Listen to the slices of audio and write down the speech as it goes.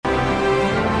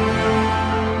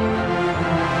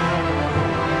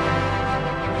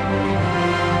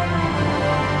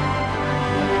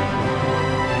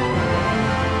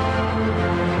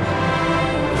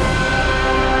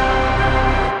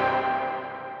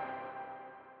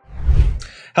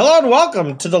Hello and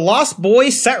welcome to the Lost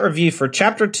Boys set review for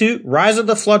Chapter 2, Rise of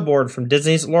the Floodborn from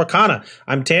Disney's Lorcana.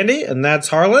 I'm Tandy, and that's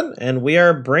Harlan, and we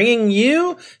are bringing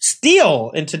you Steel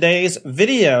in today's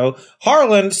video.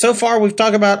 Harlan, so far we've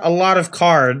talked about a lot of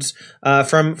cards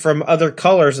from other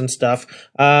colors and stuff,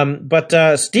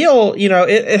 but Steel,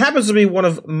 it happens to be one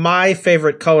of my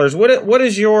favorite colors. What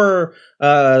is your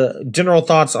general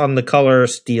thoughts on the color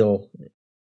Steel?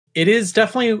 It is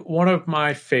definitely one of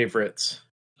my favorites.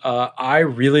 I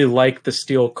really like the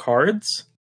Steel cards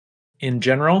in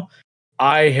general.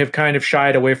 I have kind of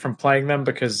shied away from playing them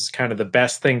because kind of the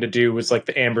best thing to do was like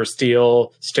the Amber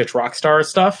Steel, Stitch Rockstar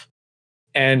stuff.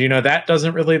 And, that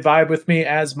doesn't really vibe with me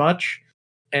as much.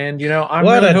 And, I'm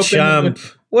what really a chump.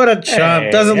 What a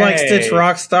chump. Doesn't like Stitch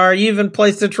Rockstar. You even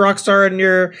play Stitch Rockstar in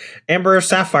your Amber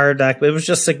Sapphire deck, but it was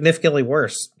just significantly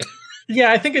worse.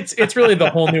 Yeah, I think it's really the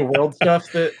whole new world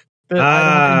stuff that I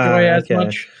don't enjoy as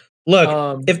much.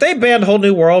 Look, if they banned Whole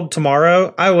New World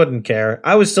tomorrow, I wouldn't care.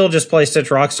 I would still just play Stitch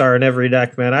Rockstar in every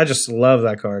deck, man. I just love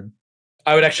that card.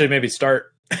 I would actually maybe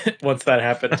start once that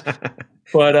happened.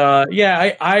 But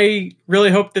I really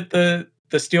hope that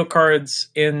the Steel cards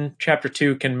in Chapter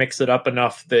 2 can mix it up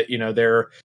enough that, there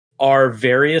are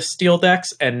various Steel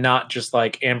decks and not just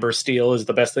like Amber Steel is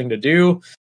the best thing to do.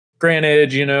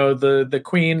 Granted, the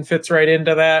Queen fits right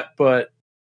into that, but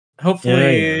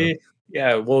hopefully...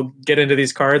 Yeah, we'll get into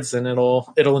these cards and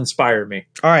it'll inspire me.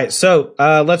 All right, so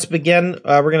let's begin.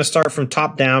 We're going to start from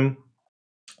top down.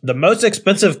 The most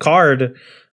expensive card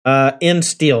in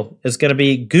Steel is going to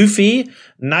be Goofy,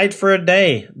 Night for a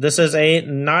Day. This is a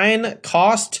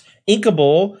 9-cost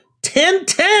inkable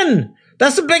 10/10.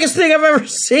 That's the biggest thing I've ever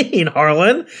seen,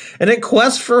 Harlan. And it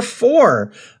quests for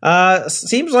 4.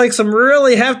 Seems like some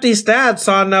really hefty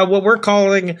stats on what we're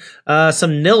calling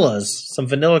some Nillas, some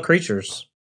vanilla creatures.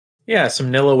 Yeah,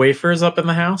 some Nilla wafers up in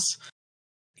the house.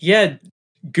 Yeah,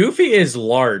 Goofy is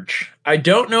large. I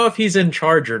don't know if he's in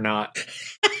charge or not,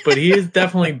 but he is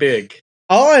definitely big.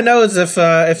 All I know is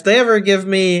if they ever give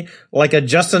me like a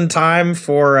just in time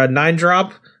for a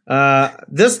 9-drop,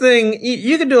 this thing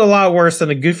you can do a lot worse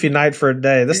than a Goofy Night for a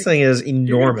Day. This thing is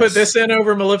enormous. You put this in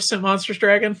over Maleficent Monstrous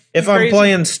Dragon? If I'm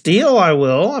playing Steel, I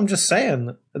will. I'm just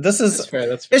saying. This is that's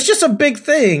fair. It's just a big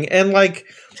thing, and like.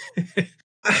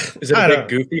 Is it a big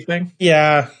Goofy thing?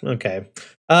 Yeah. Okay.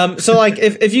 So like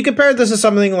if you compare this to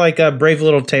something like Brave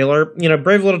Little Tailor,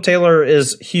 Brave Little Tailor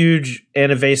is huge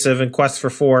and evasive and quests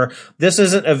for 4. This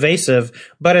isn't evasive,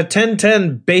 but a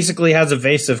 10/10 basically has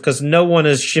evasive because no one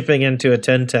is shipping into a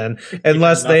 10/10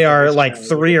 unless they are like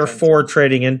 3 or 4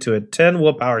 trading into it. 10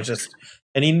 willpower is just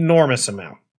an enormous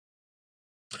amount.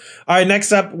 All right,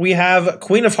 next up, we have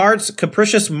Queen of Hearts,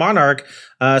 Capricious Monarch,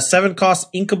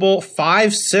 7-cost inkable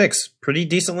 5/6, pretty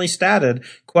decently statted.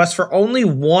 Quest for only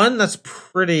 1, that's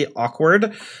pretty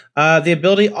awkward. The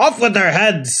ability, Off with Their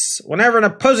Heads. Whenever an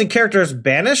opposing character is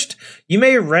banished, you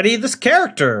may ready this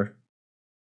character.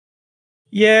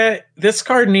 Yeah, this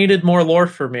card needed more lore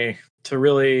for me to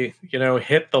really,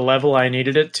 hit the level I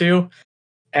needed it to.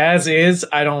 As is,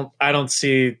 I don't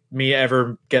see me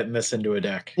ever getting this into a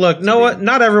deck. Look,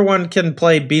 not everyone can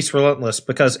play Beast Relentless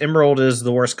because Emerald is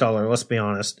the worst color, let's be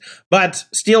honest. But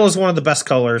Steel is one of the best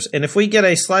colors, and if we get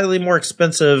a slightly more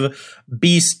expensive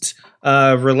Beast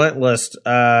Relentless,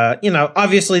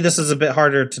 obviously this is a bit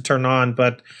harder to turn on,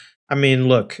 but I mean,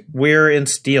 look, we're in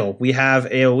Steel. We have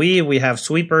AoE, we have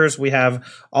sweepers, we have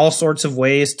all sorts of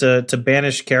ways to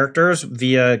banish characters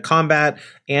via combat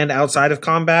and outside of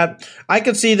combat. I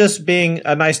could see this being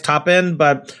a nice top end,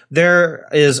 but there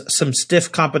is some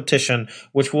stiff competition,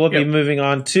 which we'll be moving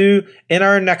on to in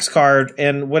our next card.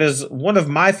 And what is one of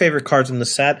my favorite cards in the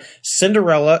set,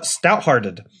 Cinderella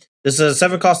Stouthearted. This is a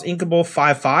 7-cost inkable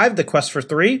 5/5. The quest for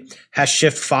 3 has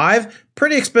shift 5.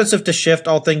 Pretty expensive to shift,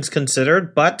 all things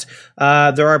considered, but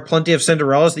there are plenty of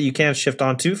Cinderellas that you can shift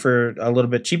onto for a little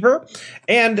bit cheaper.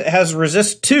 And has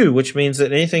resist 2, which means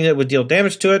that anything that would deal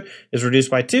damage to it is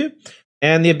reduced by 2.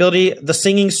 And the ability, the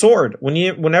Singing Sword.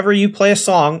 Whenever you play a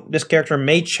song, this character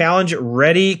may challenge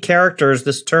ready characters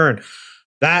this turn.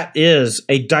 That is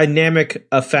a dynamic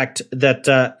effect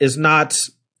that is not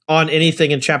on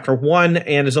anything in Chapter 1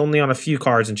 and is only on a few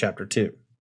cards in Chapter 2.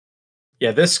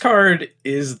 Yeah, this card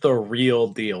is the real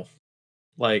deal.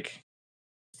 Like,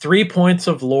 3 points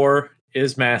of lore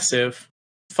is massive.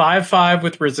 5/5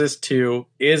 with resist 2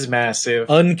 is massive.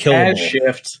 Unkillable. Has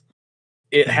shift.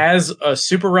 It has a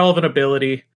super relevant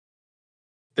ability.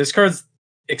 This card's...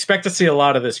 Expect to see a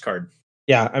lot of this card.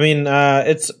 Yeah, I mean,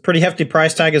 it's a pretty hefty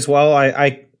price tag as well.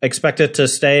 I expect it to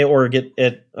stay or get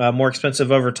it more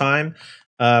expensive over time.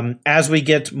 As we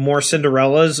get more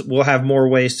Cinderellas, we'll have more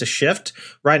ways to shift.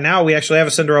 Right now, we actually have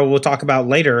a Cinderella we'll talk about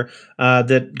later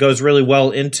that goes really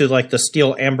well into like the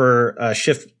Steel Amber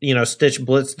shift, Stitch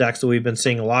Blitz decks that we've been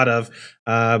seeing a lot of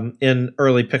in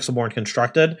early Pixelborn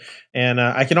Constructed. And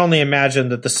I can only imagine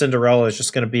that the Cinderella is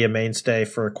just going to be a mainstay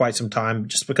for quite some time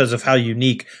just because of how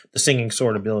unique the Singing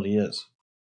Sword ability is.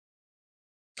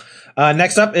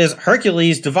 Next up is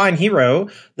Hercules Divine Hero.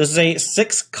 This is a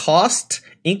 6-cost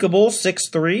inkable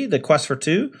 6/3, the quest for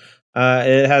 2.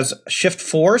 It has shift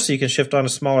 4, so you can shift on a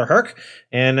smaller Herc,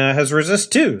 and has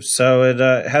resist 2. So it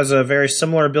has a very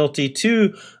similar ability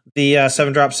to the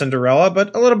 7-drop Cinderella,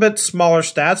 but a little bit smaller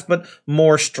stats, but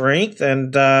more strength,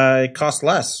 and it costs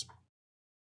less.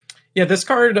 Yeah, this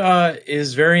card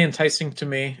is very enticing to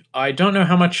me. I don't know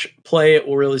how much play it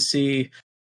will really see.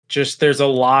 Just there's a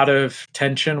lot of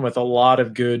tension with a lot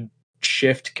of good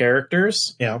shift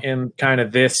characters in kind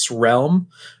of this realm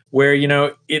where,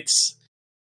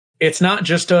 it's not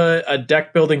just a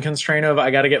deck building constraint of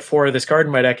I got to get 4 of this card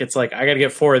in my deck. It's like I got to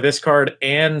get 4 of this card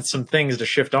and some things to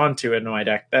shift onto in my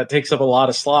deck. That takes up a lot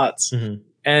of slots. Mm-hmm.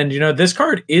 And, this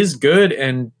card is good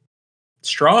and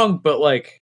strong, but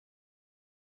like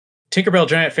Tinkerbell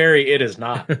Giant Fairy, it is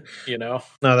not, No,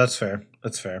 that's fair.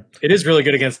 That's fair. It is really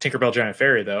good against Tinkerbell Giant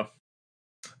Fairy, though.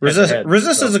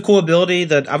 Resist is a cool ability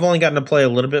that I've only gotten to play a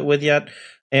little bit with yet.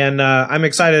 And I'm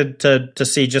excited to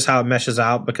see just how it meshes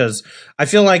out because I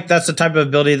feel like that's the type of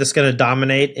ability that's going to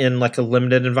dominate in like a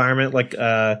limited environment, like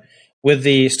with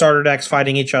the starter decks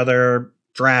fighting each other,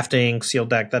 drafting, sealed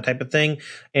deck, that type of thing.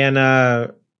 And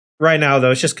right now,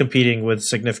 though, it's just competing with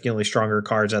significantly stronger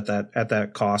cards at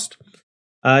that cost.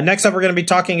 Next up, we're going to be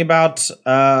talking about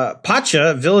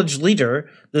Pacha, Village Leader.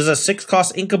 This is a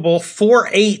 6-cost inkable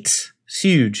 4/8. It's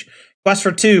huge. Quest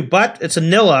for 2, but it's a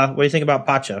Nilla. What do you think about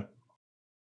Pacha?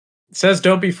 It says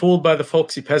don't be fooled by the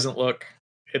folksy peasant look.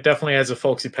 It definitely has a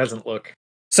folksy peasant look.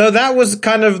 So that was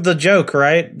kind of the joke,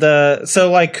 right? So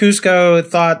like Cusco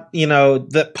thought,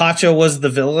 that Pacha was the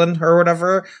villain or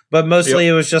whatever, but mostly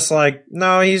It was just like,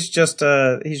 no, he's just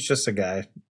a guy.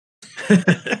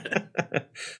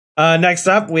 Next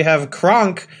up, we have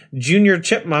Kronk, Junior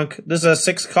Chipmunk. This is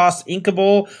a 6-cost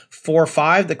inkable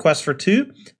 4/5, the quest for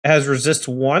 2. It has resist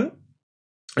 1.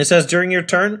 It says during your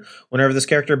turn, whenever this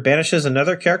character banishes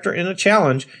another character in a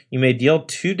challenge, you may deal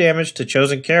 2 damage to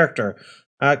chosen character.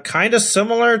 Kind of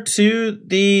similar to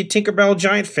the Tinkerbell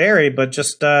Giant Fairy, but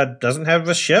just doesn't have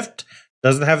the shift,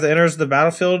 doesn't have the enters the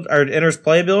battlefield or enters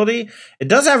playability. It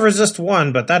does have resist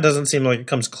 1, but that doesn't seem like it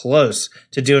comes close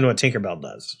to doing what Tinkerbell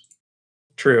does.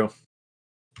 True.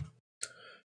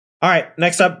 All right,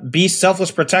 next up, Beast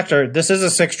Selfless Protector. This is a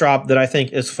 6-drop that I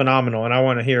think is phenomenal, and I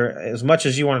want to hear as much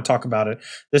as you want to talk about it.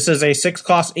 This is a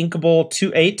 6-cost inkable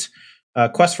 2/8,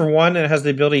 quest for 1, and it has the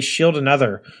ability Shield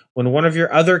Another. When one of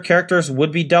your other characters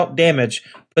would be dealt damage,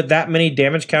 put that many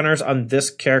damage counters on this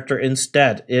character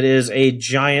instead. It is a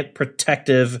giant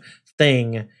protective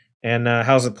thing, and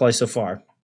how's it play so far?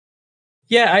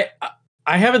 Yeah,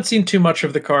 I haven't seen too much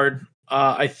of the card.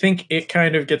 I think it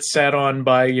kind of gets sat on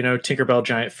by, Tinkerbell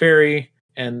Giant Fairy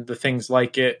and the things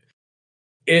like it.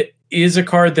 It is a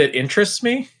card that interests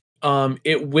me.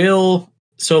 It will,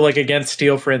 so like against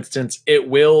Steel, for instance, it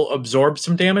will absorb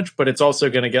some damage, but it's also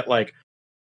going to get like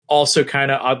also kind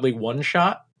of oddly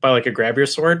one-shot by like a Grab Your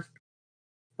Sword.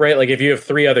 Right? Like if you have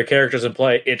 3 other characters in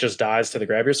play, it just dies to the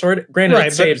Grab Your Sword. Granted,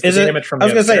 it saves the damage from I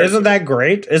was going to say, isn't that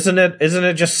great? Isn't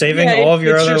it just saving all of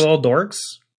your other little dorks?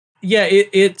 Yeah,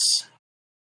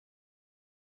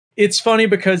 it's funny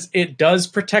because it does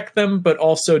protect them, but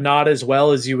also not as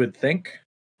well as you would think,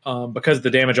 because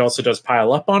the damage also does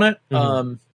pile up on it.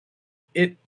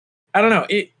 Mm-hmm. I don't know.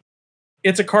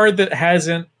 It's a card that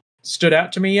hasn't stood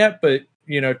out to me yet, but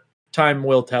time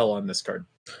will tell on this card.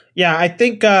 Yeah, I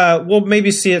think we'll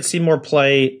maybe see more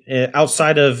play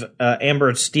outside of Amber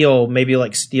and Steel, maybe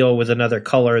like Steel with another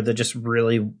color that just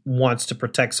really wants to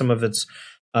protect some of its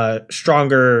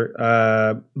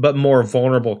stronger but more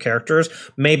vulnerable characters.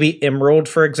 Maybe Emerald,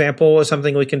 for example, is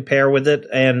something we can pair with it,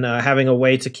 and having a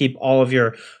way to keep all of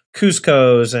your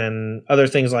Cuscos and other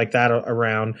things like that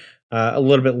around a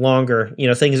little bit longer.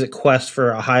 Things that quest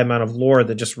for a high amount of lore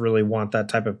that just really want that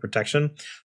type of protection.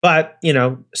 But,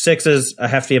 6 is a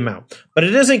hefty amount. But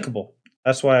it is inkable.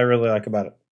 That's what I really like about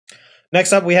it.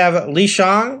 Next up, we have Li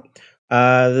Shang.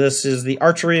 This is the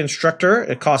archery instructor.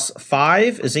 It costs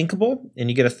 5, is inkable, and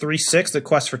you get a 3/6 that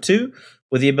quests for 2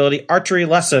 with the ability Archery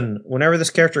Lesson. Whenever this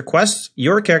character quests,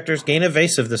 your characters gain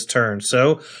evasive this turn.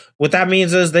 So what that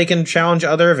means is they can challenge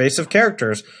other evasive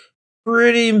characters.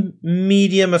 pretty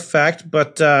medium effect,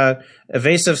 but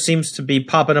evasive seems to be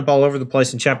popping up all over the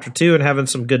place in Chapter 2, and having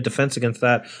some good defense against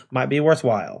that might be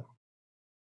worthwhile.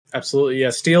 Absolutely,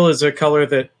 yeah. Steel is a color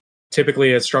that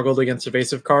typically has struggled against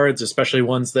evasive cards, especially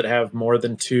ones that have more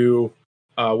than 2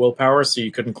 willpower, so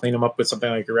you couldn't clean them up with something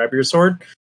like a Rapier Sword.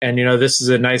 And, this is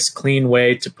a nice, clean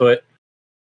way to put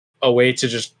a way to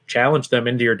just challenge them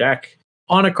into your deck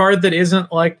on a card that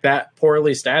isn't like that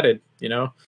poorly statted.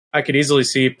 I could easily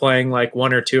see playing like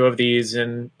 1 or 2 of these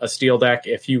in a steel deck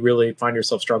if you really find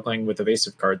yourself struggling with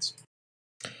evasive cards.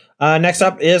 Next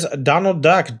up is Donald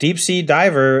Duck, Deep Sea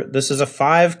Diver. This is a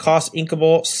 5-cost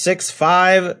inkable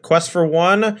 6/5 quest for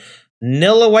 1.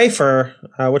 Nil a wafer.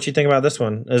 What you think about this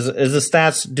one? Is the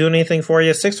stats doing anything for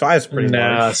you? 6/5 is pretty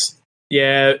large.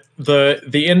 Yeah,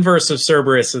 the inverse of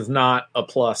Cerberus is not a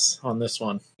plus on this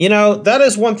one. That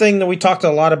is one thing that we talked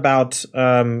a lot about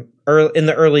in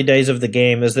the early days of the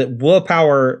game, is that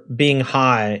willpower being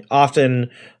high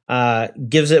often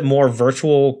gives it more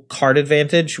virtual card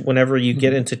advantage whenever you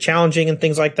get into challenging and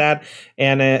things like that.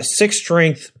 And 6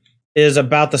 strength is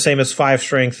about the same as 5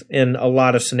 strength in a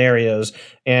lot of scenarios,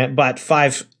 but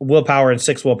 5 willpower and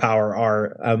 6 willpower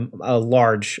are a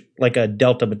large, like a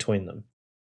delta between them.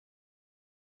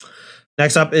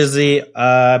 Next up is the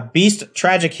Beast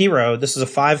Tragic Hero. This is a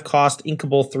 5-cost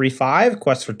inkable 3/5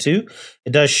 quest for 2.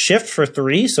 It does shift for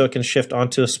 3, so it can shift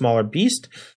onto a smaller beast.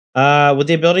 With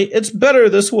the ability, it's better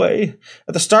this way.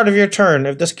 At the start of your turn,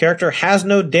 if this character has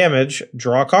no damage,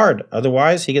 draw a card.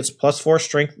 Otherwise, he gets +4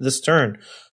 strength this turn.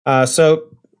 So,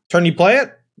 turn you play it,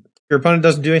 your opponent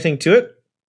doesn't do anything to it.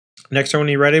 Next turn when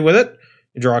you're ready with it,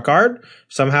 you draw a card.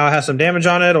 Somehow it has some damage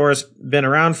on it, or it's been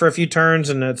around for a few turns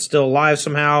and it's still alive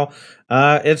somehow.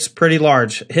 It's pretty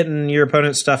large, hitting your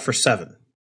opponent's stuff for 7.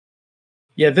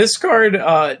 Yeah, this card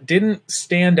didn't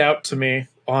stand out to me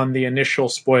on the initial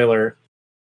spoiler.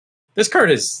 This card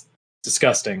is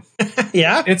disgusting.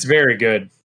 Yeah? It's very good.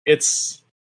 It's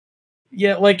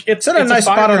at a nice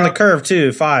spot on the curve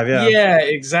too, 5, yeah. Yeah,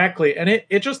 exactly. And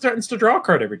it just threatens to draw a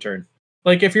card every turn.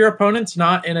 Like, if your opponent's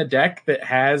not in a deck that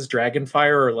has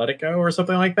Dragonfire or Let It Go or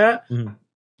something like that,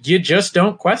 you just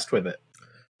don't quest with it.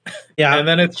 Yeah. And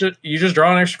then you just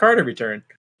draw an extra card every turn.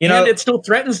 And it still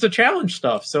threatens to challenge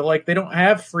stuff. So, like, they don't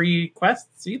have free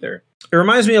quests either. It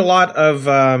reminds me a lot of,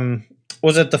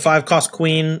 was it the 5-cost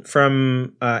Queen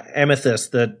from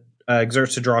Amethyst that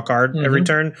exerts to draw a card every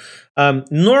turn?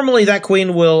 Normally, that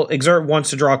Queen will exert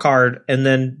once to draw a card and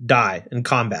then die in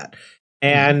combat.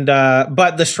 And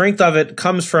but the strength of it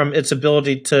comes from its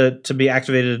ability to be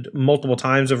activated multiple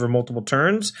times over multiple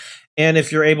turns. And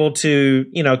if you're able to,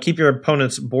 keep your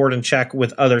opponent's board in check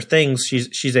with other things,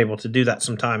 she's able to do that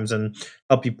sometimes and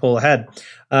help you pull ahead.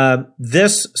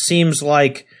 This seems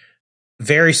like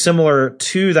very similar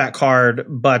to that card,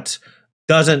 but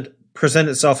doesn't present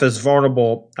itself as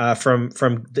vulnerable from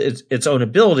its own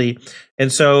ability.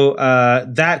 And so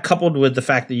that, coupled with the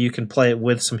fact that you can play it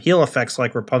with some heal effects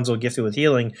like Rapunzel gifted with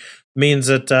healing, means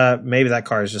that maybe that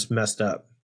card is just messed up.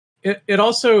 It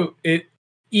also,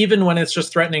 even when it's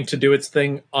just threatening to do its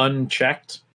thing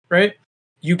unchecked, right?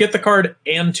 You get the card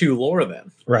and 2 lore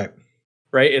then. Right.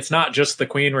 It's not just the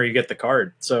Queen where you get the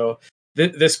card. So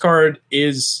this card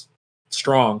is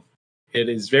strong. It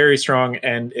is very strong,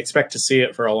 and expect to see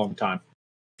it for a long time.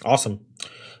 Awesome.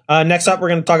 Next up, we're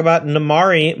going to talk about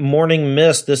Namari Morning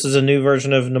Mist. This is a new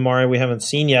version of Namari we haven't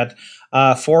seen yet.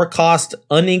 4-cost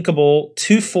uninkable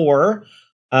 2/4.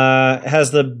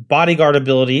 Has the bodyguard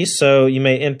ability, so you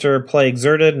may enter play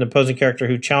exerted. An opposing character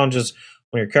who challenges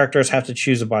one of your characters have to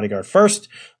choose a bodyguard first.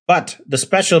 But the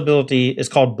special ability is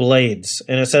called Blades,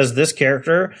 and it says this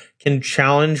character can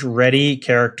challenge ready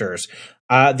characters.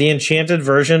 The enchanted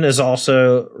version is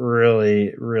also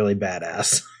really, really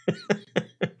badass.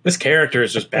 This character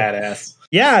is just badass.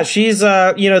 Yeah, she's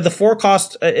the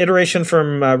 4-cost iteration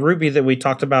from Ruby that we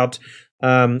talked about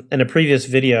in a previous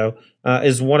video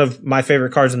is one of my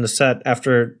favorite cards in the set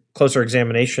after closer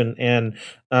examination, and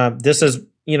this is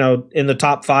in the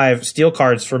top 5 steel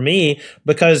cards for me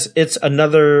because it's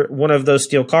another one of those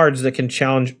steel cards that can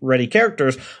challenge ready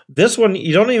characters. This one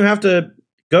you don't even have to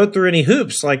go through any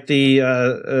hoops like the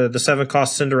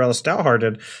 7-cost Cinderella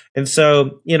Stouthearted. And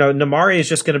so, Namari is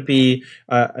just going to be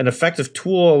an effective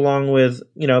tool along with,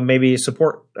 maybe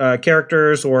support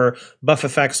characters or buff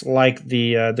effects like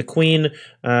the Queen,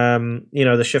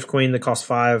 the Shift Queen that costs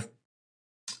 5.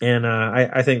 And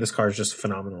I think this card is just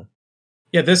phenomenal.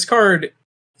 Yeah, this card,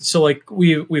 so like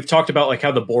we've talked about like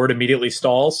how the board immediately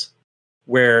stalls,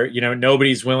 where,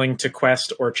 nobody's willing to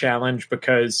quest or challenge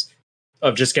because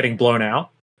of just getting blown out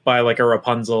by like a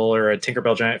Rapunzel or a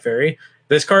Tinkerbell Giant Fairy.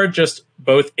 This card just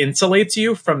both insulates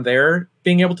you from their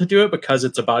being able to do it because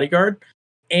it's a bodyguard,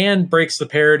 and breaks the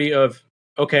parity of,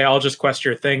 okay, I'll just quest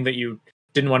your thing that you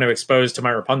didn't want to expose to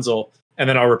my Rapunzel, and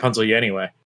then I'll Rapunzel you anyway,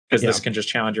 because this can just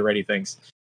challenge your ready things.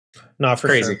 No, for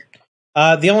Crazy. sure.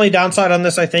 The only downside on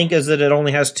this, I think, is that it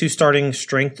only has 2 starting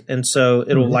strength, and so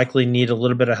it'll likely need a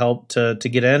little bit of help to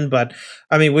get in. But,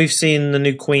 I mean, we've seen the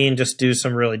new Queen just do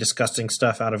some really disgusting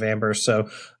stuff out of Amber, so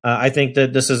I think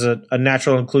that this is a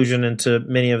natural inclusion into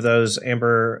many of those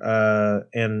Amber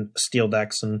and Steel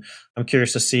decks, and I'm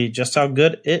curious to see just how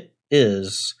good it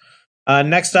is.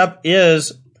 Next up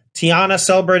is Tiana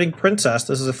Celebrating Princess.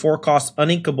 This is a 4-cost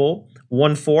uninkable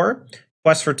 1/4,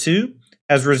 quest for 2.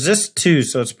 Has resist 2,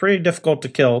 so it's pretty difficult to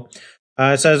kill.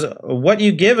 It says, what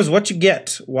you give is what you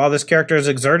get. While this character is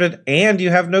exerted and you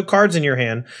have no cards in your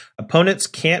hand, opponents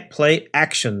can't play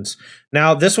actions.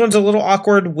 Now, this one's a little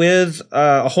awkward with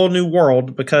a whole new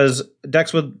world, because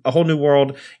decks with a whole new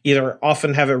world either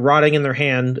often have it rotting in their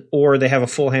hand or they have a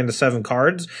full hand of 7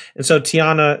 cards. And so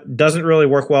Tiana doesn't really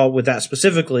work well with that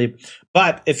specifically.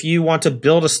 But if you want to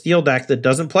build a steel deck that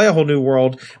doesn't play a whole new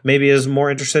world, maybe is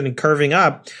more interested in curving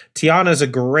up, Tiana is a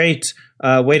great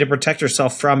way to protect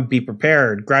yourself from Be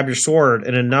Prepared, Grab Your Sword,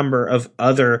 and a number of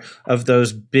other of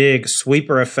those big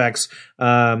sweeper effects.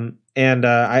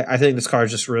 I think this card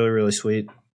is just really, really sweet.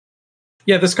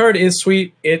 Yeah, this card is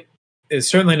sweet. It is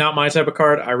certainly not my type of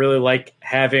card. I really like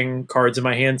having cards in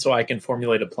my hand so I can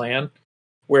formulate a plan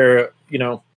where,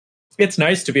 it's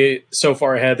nice to be so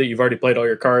far ahead that you've already played all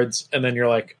your cards, and then you're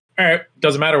like, all right,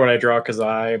 doesn't matter what I draw because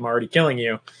I'm already killing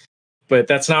you. But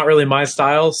that's not really my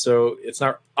style, so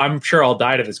I'm sure I'll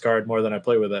die to this card more than I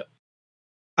play with it.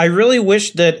 I really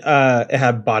wish that it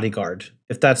had Bodyguard.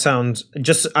 If that sounds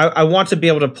I want to be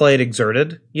able to play it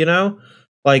exerted,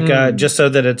 just so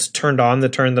that it's turned on the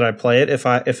turn that I play it.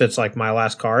 If it's like my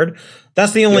last card,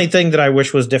 that's the only thing that I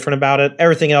wish was different about it.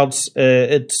 Everything else,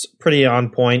 it's pretty on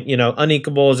point.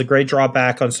 Unequal is a great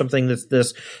drawback on something that's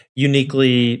this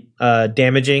uniquely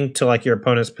damaging to like your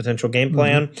opponent's potential game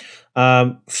plan.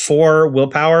 4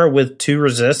 willpower with 2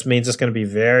 resist means it's going to be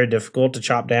very difficult to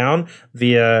chop down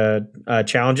via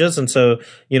challenges, and so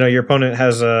your opponent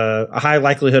has a high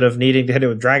likelihood of needing to hit it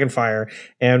with Dragonfire,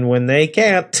 and when they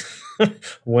can't.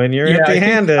 When you're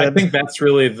empty-handed, I think that's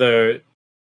really the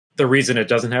reason it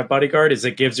doesn't have Bodyguard is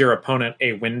it gives your opponent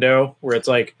a window where it's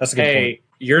like, hey,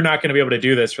 you're not going to be able to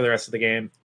do this for the rest of the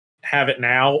game. Have it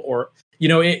now, or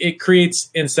it creates,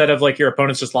 instead of like your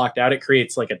opponent's just locked out, it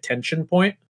creates like a tension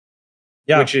point,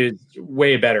 which is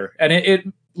way better, and it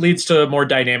leads to more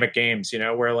dynamic games.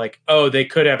 Where like, oh, they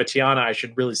could have a Tiana, I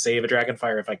should really save a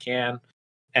Dragonfire if I can,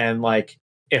 and like.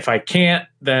 If I can't,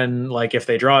 then like if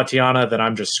they draw a Tiana, then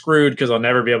I'm just screwed because I'll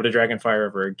never be able to Dragonfire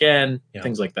ever again. Yeah.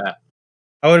 Things like that.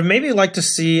 I would maybe like to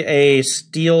see a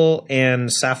Steel and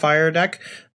Sapphire deck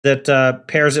that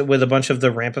pairs it with a bunch of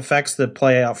the ramp effects that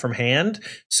play out from hand.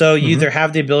 So you either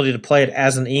have the ability to play it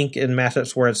as an ink in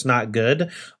matchups where it's not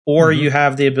good, or you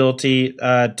have the ability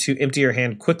to empty your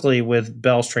hand quickly with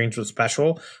Bell Strings with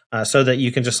Special, so that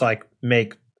you can just like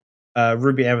make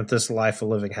Ruby Amethyst life a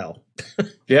living hell.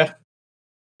 Yeah.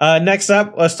 Next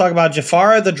up, let's talk about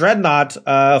Jafar the Dreadnought.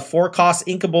 4-cost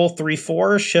inkable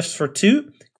 3/4, shifts for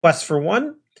 2, quests for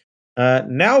 1.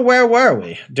 Now where were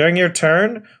we? During your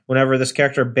turn, whenever this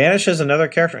character banishes another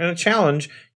character in a challenge,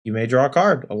 you may draw a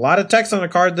card. A lot of text on a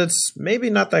card that's maybe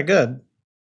not that good.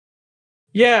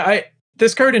 Yeah,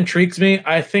 this card intrigues me.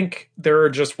 I think there are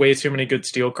just way too many good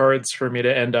steel cards for me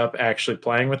to end up actually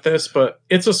playing with this, but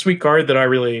it's a sweet card that I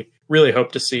really, really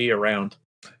hope to see around.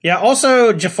 Yeah,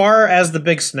 also Jafar as the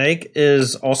big snake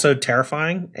is also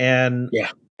terrifying, and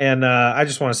I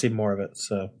just want to see more of it.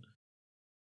 So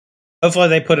hopefully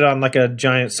they put it on like a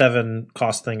giant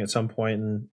 7-cost thing at some point,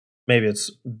 and maybe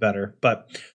it's better.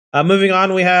 But moving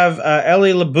on, we have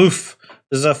Ellie LaBouffe.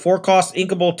 This is a 4-cost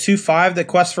inkable 2/5 that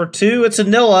quests for 2. It's a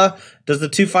Nilla. Does the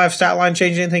 2/5 stat line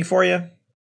change anything for you?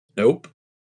 Nope.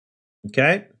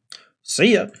 Okay.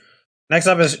 See ya. Next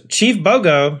up is Chief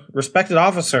Bogo, Respected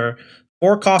Officer.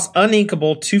 4-cost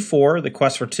uninkable 2/4, the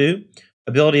quest for 2.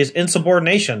 Ability is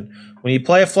Insubordination. When you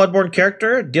play a Floodborn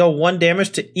character, deal 1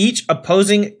 damage to each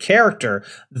opposing character.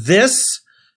 This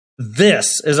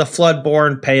is a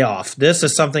Floodborn payoff. This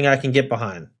is something I can get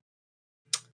behind.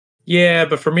 Yeah,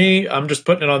 but for me, I'm just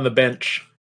putting it on the bench.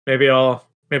 Maybe I'll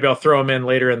throw him in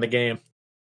later in the game.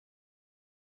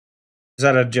 Is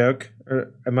that a joke?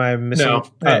 Or am I missing? No.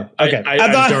 Okay.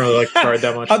 I don't really like the card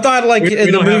that much. I thought like we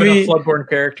in don't the movie, have enough Floodborn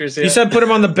characters yet. You said put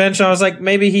him on the bench. And I was like,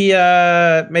 maybe he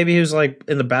was like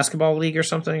in the basketball league or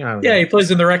something. I don't know. Yeah, he plays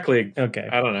in the rec league. Okay.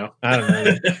 I don't know.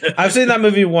 I've seen that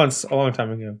movie once a long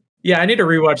time ago. Yeah, I need to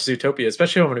rewatch Zootopia,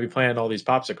 especially when I'm going to be playing all these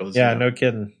popsicles. Yeah, no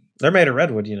kidding. They're made of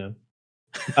redwood,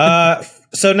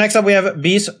 So next up we have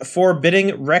Beast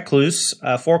Forbidding Recluse,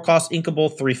 4-cost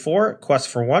inkable 3/4, quest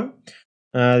for 1.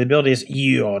 The ability is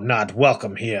you're not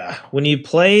welcome here. When you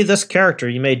play this character,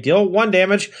 you may deal 1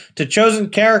 damage to chosen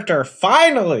character.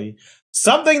 Finally!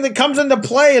 Something that comes into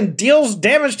play and deals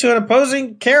damage to an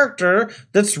opposing character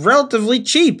that's relatively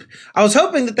cheap. I was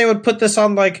hoping that they would put this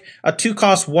on like a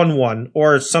 2-cost 1/1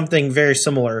 or something very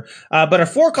similar. But a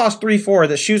 4-cost 3/4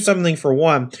 that shoots something for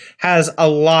 1 has a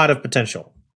lot of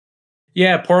potential.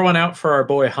 Yeah, pour one out for our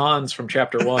boy Hans from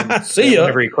Chapter 1. See ya.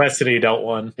 Whenever he quested, he dealt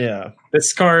 1. Yeah.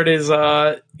 This card is,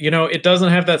 it doesn't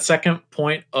have that second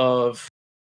point of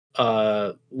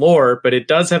lore, but it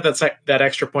does have that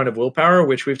extra point of willpower,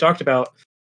 which we've talked about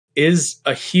is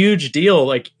a huge deal.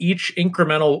 Like each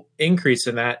incremental increase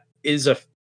in that is I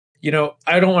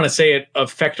don't want to say it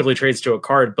effectively trades to a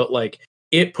card, but like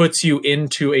it puts you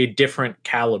into a different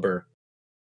caliber,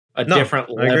 different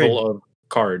level of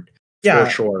card. Yeah,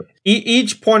 for sure.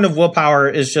 Each point of willpower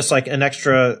is just like an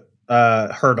extra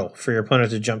hurdle for your opponent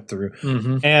to jump through.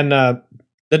 Mm-hmm. And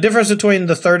the difference between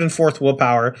the 3rd and 4th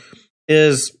willpower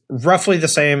is roughly the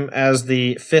same as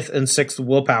the 5th and 6th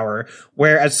willpower,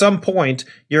 where at some point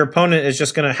your opponent is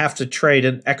just going to have to trade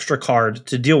an extra card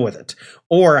to deal with it,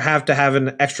 or have to have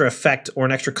an extra effect or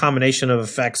an extra combination of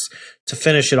effects to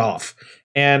finish it off.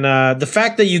 And the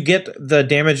fact that you get the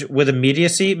damage with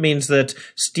immediacy means that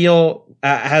Steel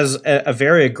has a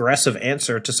very aggressive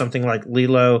answer to something like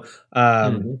Lilo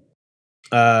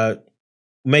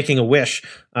making a wish,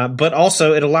 but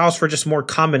also it allows for just more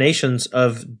combinations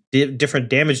of different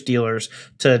damage dealers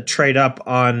to trade up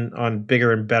on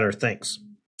bigger and better things.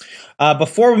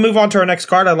 Before we move on to our next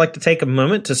card, I'd like to take a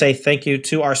moment to say thank you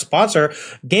to our sponsor,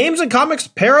 Games and Comics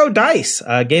Paradise.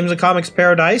 Games and Comics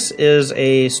Paradise is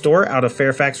a store out of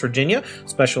Fairfax, Virginia,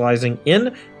 specializing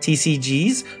in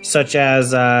TCGs such as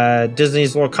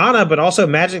Disney's Lorcana, but also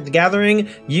Magic the Gathering,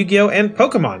 Yu-Gi-Oh, and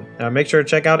Pokemon. Make sure to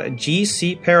check out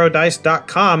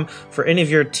gcparadise.com for any of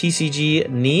your TCG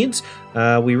needs.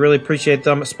 We really appreciate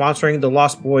them sponsoring the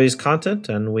Lost Boys content,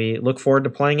 and we look forward to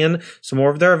playing in some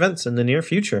more of their events in the near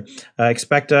future.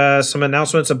 Expect some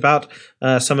announcements about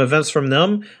some events from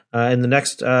them in the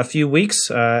next few weeks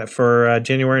for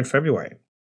January and February.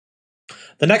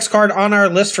 The next card on our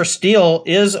list for Steel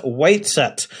is Weight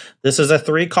Set. This is a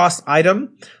 3-cost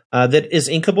item that is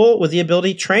inkable with the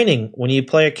ability Training. When you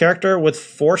play a character with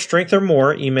 4 strength or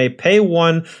more, you may pay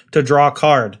 1 to draw a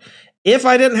card. If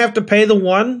I didn't have to pay the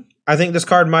 1, I think this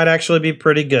card might actually be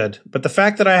pretty good. But the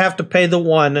fact that I have to pay the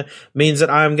 1 means that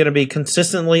I'm going to be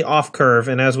consistently off curve.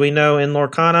 And as we know in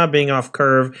Lorcana, being off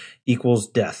curve equals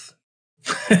death.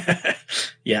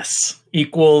 Yes,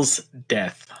 equals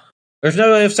death. There's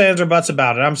no ifs, ands, or buts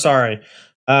about it. I'm sorry.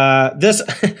 This,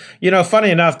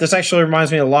 funny enough, this actually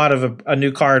reminds me a lot of a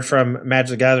new card from Magic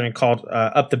the Gathering called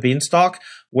Up the Beanstalk,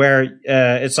 where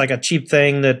it's like a cheap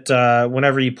thing that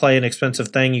whenever you play an expensive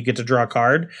thing, you get to draw a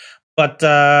card. But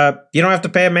you don't have to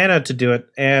pay a mana to do it.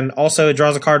 And also it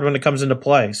draws a card when it comes into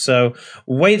play. So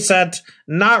Weight Set,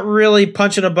 not really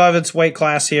punching above its weight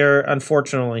class here,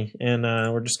 unfortunately. And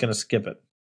we're just going to skip it.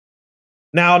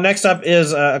 Now, next up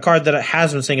is a card that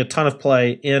has been seeing a ton of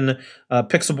play in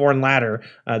Pixelborn Ladder.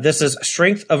 This is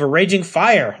Strength of a Raging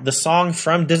Fire, the song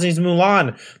from Disney's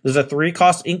Mulan. There's a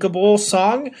 3-cost inkable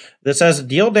song that says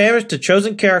deal damage to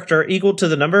chosen character equal to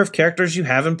the number of characters you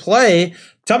have in play.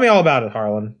 Tell me all about it,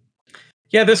 Harlan.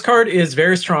 Yeah, this card is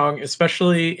very strong,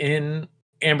 especially in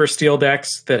Amber Steel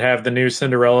decks that have the new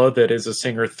Cinderella that is a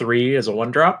Singer 3 as a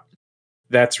 1-drop.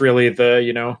 That's really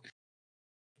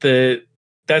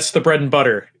that's the bread and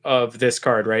butter of this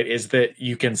card, right? Is that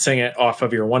you can sing it off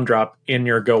of your 1-drop in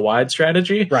your go wide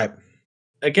strategy. Right.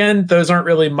 Again, those aren't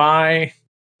really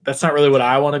that's not really what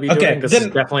I want to be doing. This is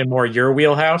definitely more your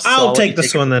wheelhouse. I'll take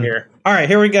this one then. Here. All right,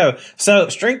 here we go. So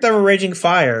Strength of a Raging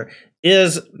Fire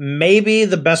is maybe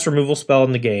the best removal spell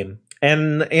in the game.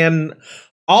 And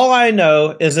all I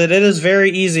know is that it is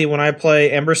very easy when I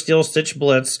play Ember Steel Stitch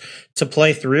Blitz to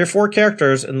play 3 or 4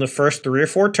 characters in the first 3 or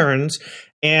 4 turns.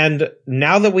 And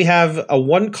now that we have a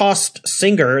 1-cost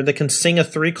singer that can sing a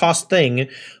 3-cost thing,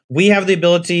 we have the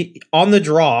ability on the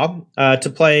draw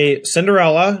to play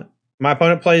Cinderella. My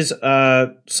opponent plays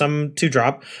some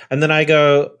 2-drop, and then I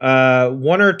go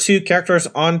 1 or 2 characters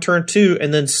on turn 2,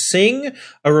 and then sing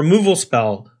a removal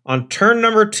spell on turn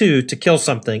number 2 to kill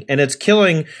something. And it's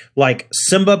killing like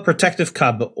Simba Protective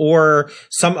Cub or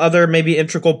some other maybe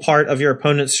integral part of your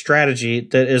opponent's strategy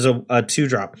that is a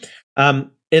 2-drop.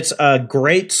 It's a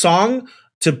great song.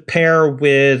 to pair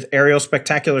with Aerial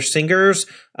Spectacular Singer's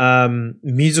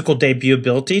musical debut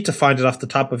ability to find it off the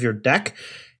top of your deck.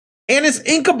 And it's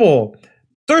inkable.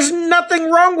 There's nothing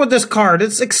wrong with this card.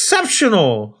 It's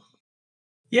exceptional.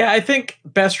 Yeah, I think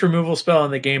best removal spell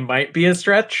in the game might be a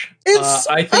stretch. It's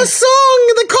a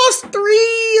song that costs 3.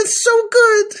 It's so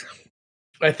good.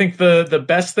 I think the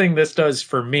best thing this does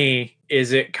for me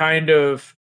is it kind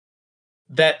of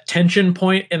that tension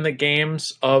point in the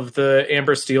games of the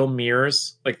Amber Steel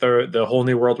mirrors, like the Whole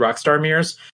New World Rockstar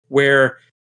mirrors, where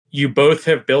you both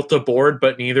have built a board,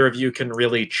 but neither of you can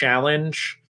really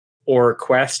challenge or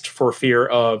quest for fear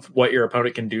of what your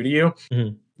opponent can do to you.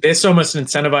 Mm-hmm. This almost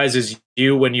incentivizes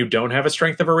you when you don't have a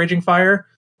Strength of a Raging Fire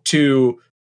to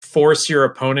force your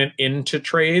opponent into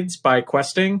trades by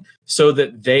questing so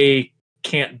that they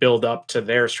can't build up to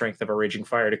their Strength of a Raging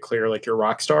Fire to clear like your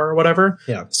Rockstar or whatever.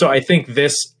 Yeah. So I think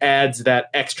this adds that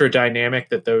extra dynamic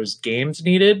that those games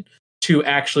needed to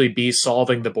actually be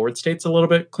solving the board states a little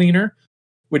bit cleaner,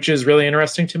 which is really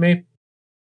interesting to me.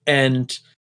 And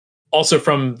also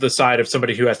from the side of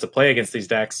somebody who has to play against these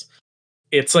decks,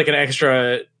 it's like an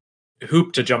extra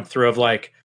hoop to jump through of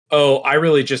like, oh, I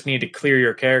really just need to clear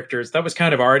your characters. That was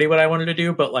kind of already what I wanted to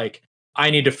do, but like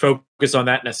I need to focus on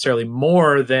that necessarily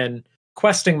more than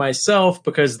questing myself,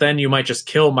 because then you might just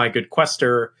kill my good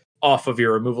quester off of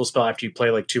your removal spell after you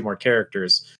play like 2 more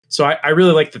characters. So I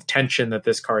really like the tension that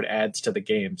this card adds to the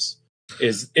games.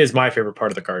 Is my favorite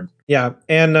part of the card. Yeah,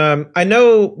 and I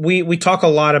know we talk a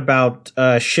lot about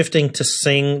shifting to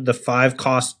sing the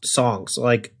 5-cost songs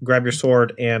like Grab Your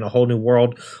Sword and A Whole New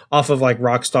World off of like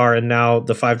Rockstar and now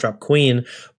the 5-drop Queen.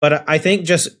 But I think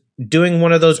just doing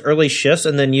one of those early shifts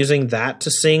and then using that to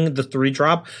sing the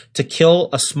 3-drop to kill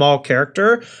a small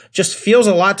character just feels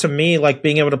a lot to me like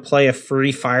being able to play a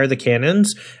free Fire the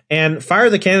Cannons. And Fire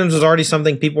the Cannons was already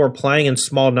something people were playing in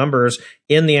small numbers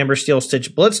in the Amber Steel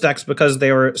Stitch Blitz decks because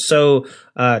they were so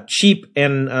cheap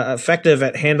and effective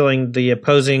at handling the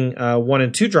opposing 1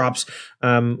 and 2 drops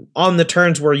on the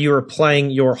turns where you were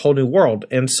playing your Whole New World.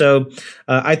 And so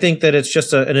I think that it's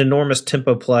just an enormous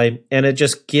tempo play, and it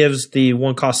just gives the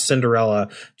 1-cost Cinderella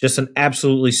just an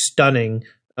absolutely stunning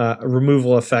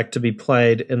removal effect to be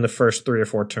played in the first 3 or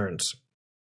 4 turns.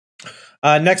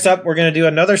 Next up, we're going to do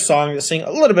another song that's seeing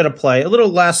a little bit of play, a little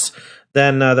less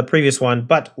than the previous one,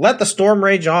 but Let the Storm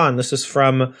Rage On. This is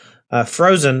from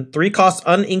Frozen, 3-cost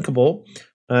uninkable.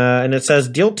 And it says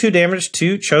deal 2 damage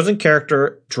to chosen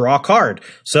character, draw a card.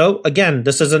 So again,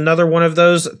 this is another one of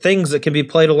those things that can be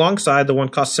played alongside the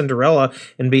 1-cost Cinderella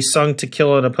and be sung to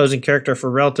kill an opposing character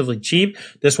for relatively cheap.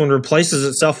 This one replaces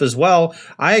itself as well.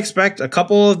 I expect a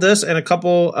couple of this and a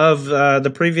couple of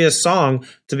the previous song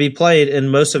to be played in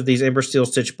most of these Amber Steel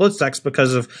Stitch Blitz decks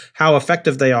because of how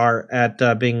effective they are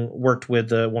at being worked with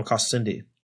the 1-cost Cindy.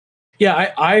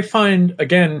 Yeah, I find,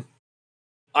 again,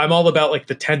 I'm all about like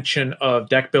the tension of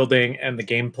deck building and the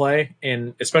gameplay,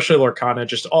 and especially Lorcana,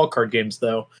 just all card games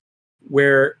though,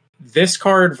 where this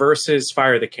card versus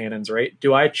Fire the Cannons, right?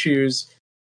 Do I choose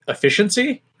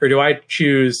efficiency or do I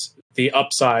choose the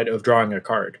upside of drawing a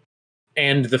card?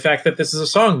 And the fact that this is a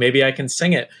song, maybe I can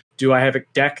sing it. Do I have a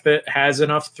deck that has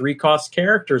enough 3-cost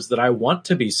characters that I want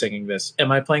to be singing this?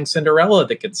 Am I playing Cinderella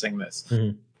that can sing this?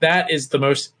 Mm-hmm. That is the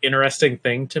most interesting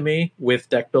thing to me with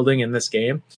deck building in this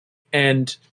game.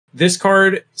 And this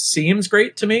card seems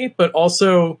great to me, but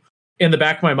also in the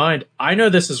back of my mind, I know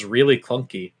this is really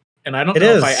clunky. And I don't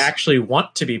know if I actually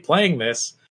want to be playing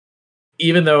this,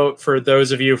 even though for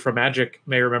those of you from Magic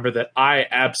may remember that I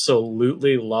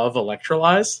absolutely love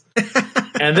Electrolyze.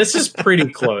 And this is pretty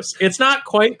close. It's not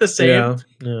quite the same,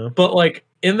 but like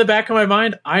in the back of my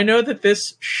mind, I know that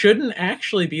this shouldn't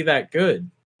actually be that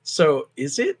good. So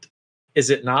is it? Is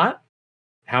it not?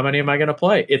 How many am I going to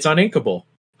play? It's uninkable.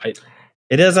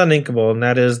 It is uninkable, and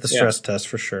that is the stress test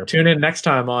for sure. Tune in next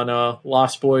time on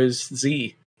Lost Boys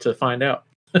Z to find out.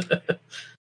 All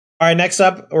right, next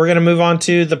up, we're going to move on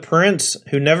to the Prince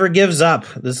Who Never Gives Up.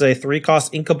 This is a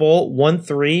 3-cost inkable,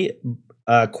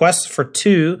 1/3, quest for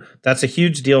 2. That's a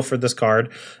huge deal for this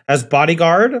card. Has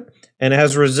Bodyguard, and it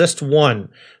has Resist 1.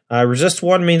 Resist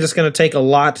 1 means it's going to take a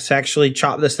lot to actually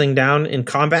chop this thing down in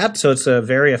combat, so it's a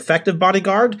very effective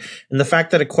bodyguard. And the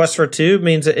fact that it quests for 2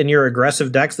 means that in your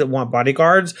aggressive decks that want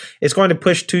bodyguards, it's going to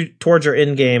push towards your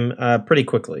endgame pretty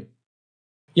quickly.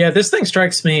 Yeah, this thing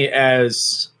strikes me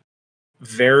as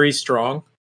very strong.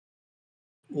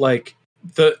 Like,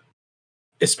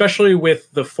 especially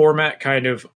with the format kind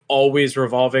of always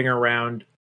revolving around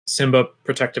Simba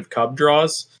Protective Cub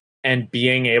draws and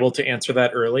being able to answer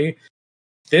that early.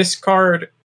 This card,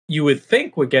 you would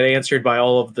think, would get answered by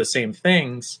all of the same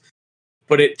things,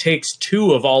 but it takes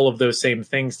 2 of all of those same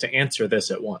things to answer this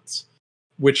at once.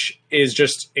 which is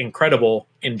just incredible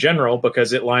in general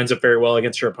because it lines up very well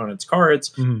against your opponent's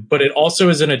cards. But it also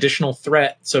is an additional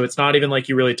threat. So it's not even like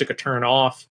you really took a turn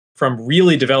off from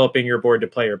really developing your board to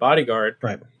play your bodyguard.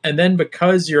 Right. And then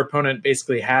because your opponent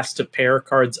basically has to pair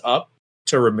cards up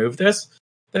to remove this,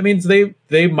 that means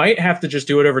they might have to just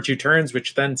do it over 2 turns,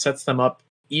 which then sets them up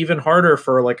even harder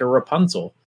for like a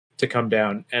Rapunzel to come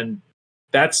down. And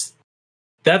that's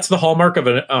the hallmark of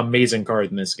an amazing card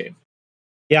in this game.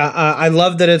 Yeah, I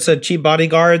love that it's a cheap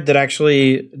bodyguard that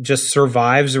actually just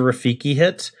survives a Rafiki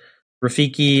hit.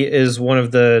 Rafiki is one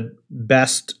of the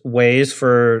best ways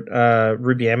for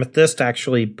Ruby Amethyst to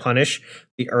actually punish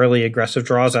the early aggressive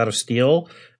draws out of steel.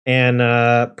 And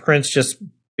Prince just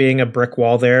being a brick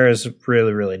wall there is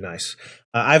really, really nice.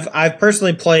 I've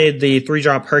personally played the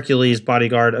 3-drop Hercules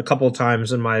bodyguard a couple of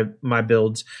times in my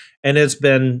builds, and it's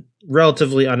been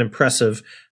relatively unimpressive.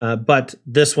 But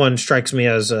this one strikes me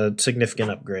as a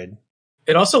significant upgrade.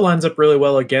 It also lines up really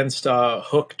well against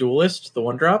Hook Duelist, the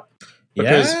 1-drop.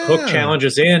 Because Hook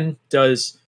challenges in,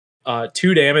 does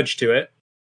 2 damage to it,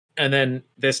 and then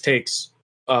this takes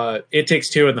 2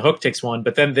 and the Hook takes 1,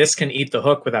 but then this can eat the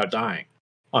Hook without dying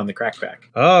on the crackback.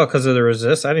 Oh, because of the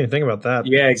resist? I didn't even think about that.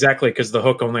 Yeah, exactly, because the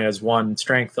Hook only has 1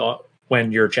 strength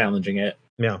when you're challenging it.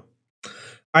 Yeah. All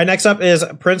right, next up is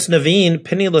Prince Naveen,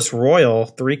 Penniless Royal,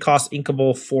 3-cost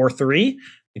inkable 4/3.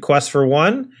 The quest for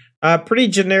 1. Pretty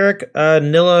generic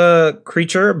Nilla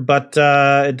creature, but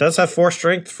it does have 4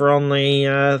 strength for only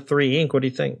 3 ink. What do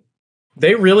you think?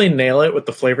 They really nail it with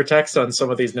the flavor text on some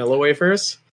of these Nilla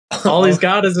wafers. All he's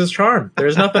got is his charm.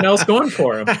 There's nothing else going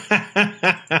for him.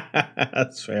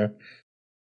 That's fair.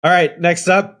 All right, next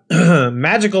up,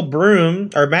 Magic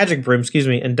Broom,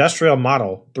 Industrial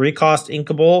Model, 3-cost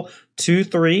inkable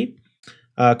 2/3.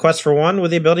 Quest for 1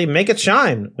 with the ability Make It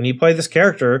Shine. When you play this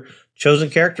character, chosen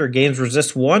character gains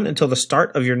resist 1 until the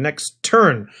start of your next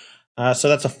turn. So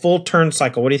that's a full turn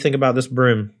cycle. What do you think about this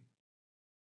broom?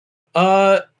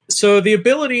 So the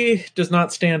ability does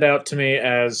not stand out to me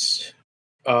as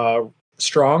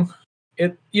strong.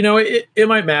 It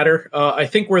might matter. I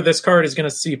think where this card is going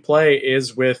to see play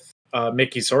is with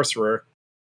Mickey Sorcerer,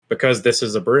 because this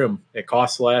is a broom. It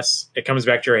costs less. It comes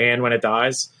back to your hand when it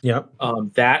dies. Yep.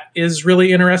 That is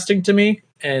really interesting to me.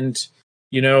 And,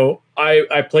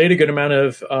 I played a good amount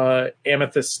of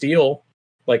Amethyst Steel,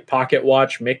 like Pocket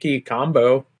Watch Mickey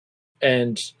combo.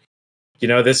 And,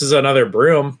 this is another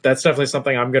broom. That's definitely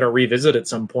something I'm going to revisit at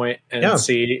some point and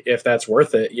see if that's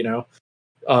worth it.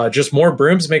 Just more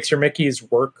brooms makes your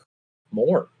Mickeys work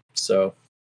more. So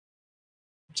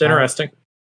it's interesting.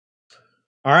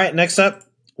 All right. Next up,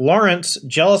 Lawrence,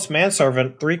 Jealous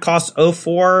Manservant, 3-cost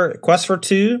 0/4, quest for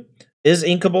 2, is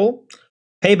inkable.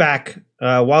 Payback,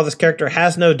 while this character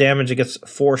has no damage, it gets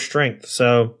 4 strength.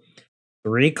 So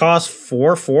 3-cost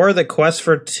 4/4, the quest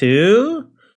for 2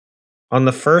 on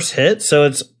the first hit. So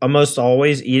it's almost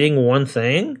always eating 1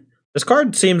 thing. This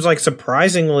card seems like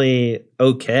surprisingly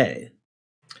okay.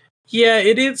 Yeah,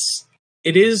 it is.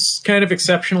 It is kind of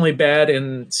exceptionally bad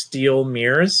in steel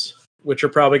mirrors, which are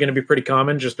probably going to be pretty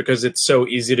common just because it's so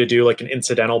easy to do like an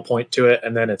incidental point to it,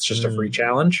 and then it's just a free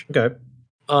challenge. Okay.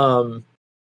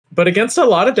 But against a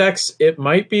lot of decks, it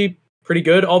might be pretty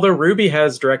good, although Ruby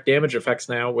has direct damage effects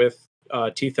now with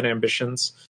Teeth and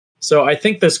Ambitions. So I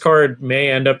think this card may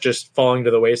end up just falling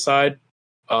to the wayside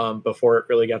before it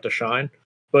really got to shine.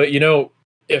 But,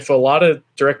 if a lot of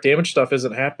direct damage stuff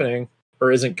isn't happening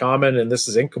or isn't common and this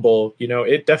is inkable,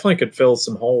 it definitely could fill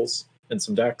some holes in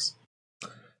some decks.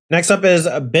 Next up is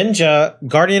Benja,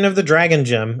 Guardian of the Dragon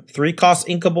Gem, 3-cost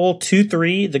inkable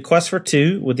 2/3, the quest for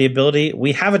 2 with the ability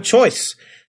We Have a Choice.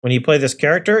 When you play this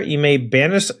character, you may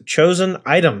banish chosen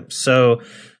items. So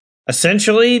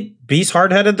essentially, Beast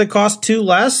Hardheaded that cost 2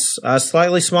 less, a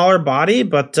slightly smaller body,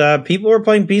 but people were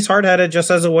playing Beast Hardheaded just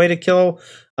as a way to kill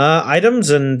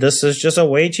items, and this is just a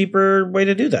way cheaper way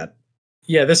to do that.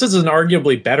 Yeah, this is an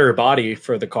arguably better body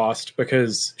for the cost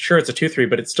because, sure, it's a 2/3,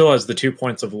 but it still has the 2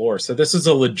 points of lore. So this is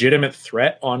a legitimate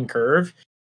threat on curve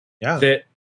that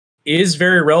is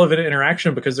very relevant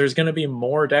interaction because there's going to be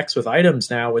more decks with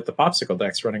items now with the Popsicle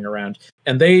decks running around.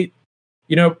 And they,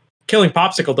 killing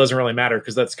Popsicle doesn't really matter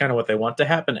because that's kind of what they want to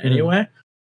happen anyway.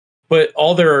 But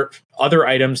all their other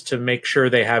items to make sure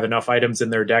they have enough items in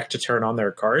their deck to turn on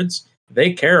their cards,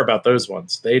 they care about those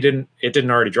ones. It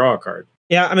didn't already draw a card.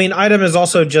 Yeah, I mean, item is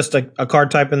also just a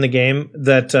card type in the game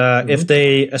that if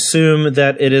they assume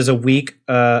that it is a weak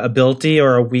ability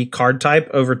or a weak card type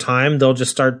over time, they'll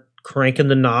just start cranking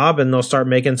the knob and they'll start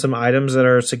making some items that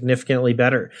are significantly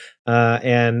better.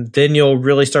 And then you'll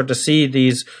really start to see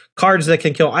these cards that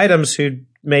can kill items who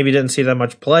maybe didn't see that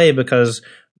much play because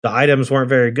the items weren't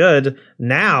very good.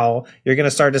 Now you're going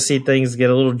to start to see things get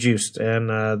a little juiced,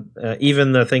 and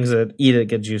even the things that eat it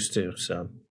get juiced too. So.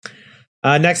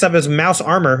 Next up is Mouse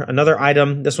Armor, another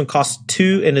item. This one costs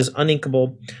 2 and is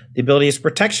uninkable. The ability is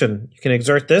Protection. You can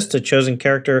exert this to chosen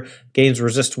character gains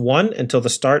resist 1 until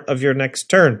the start of your next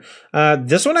turn.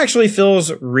 This one actually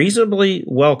feels reasonably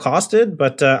well costed,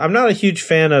 but I'm not a huge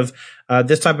fan of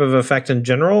this type of effect in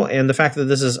general, and the fact that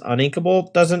this is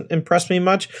uninkable doesn't impress me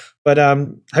much. But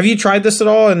have you tried this at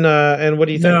all, and what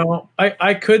do you think? No,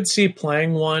 I could see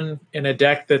playing one in a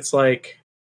deck that's like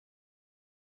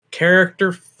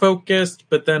character focused,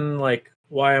 but then like,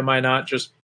 why am I not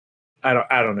just? I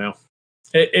don't know.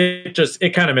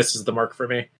 It kind of misses the mark for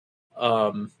me.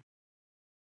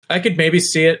 I could maybe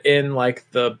see it in like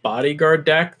the bodyguard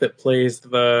deck that plays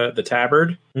the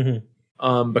tabard,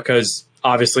 because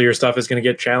obviously your stuff is going to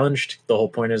get challenged. The whole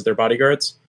point is they're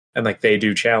bodyguards, and like they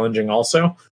do challenging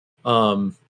also.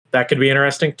 That could be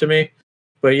interesting to me.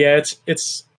 But yeah,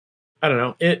 it's I don't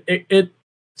know. It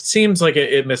seems like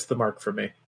it missed the mark for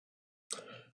me.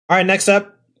 All right, next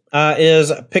up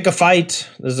is Pick a Fight.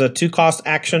 This is a 2-cost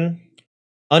action,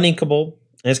 uninkable,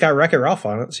 and it's got Wreck-It Ralph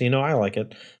on it, so you know I like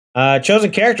it.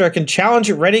 Chosen character can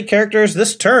challenge ready characters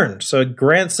this turn, so it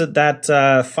grants it that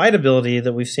fight ability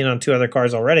that we've seen on 2 other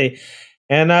cards already.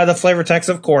 And the flavor text,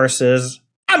 of course, is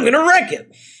I'm gonna wreck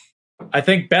it. I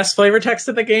think best flavor text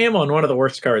in the game on one of the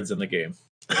worst cards in the game.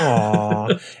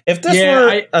 Aw, if this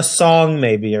were a song,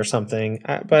 maybe or something,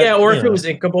 but yeah, or if it was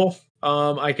inkable.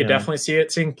 I could definitely see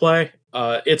it seeing play.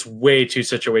 It's way too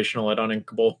situational at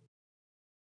uninkable.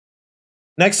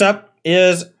 Next up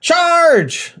is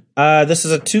Charge. This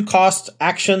is a 2-cost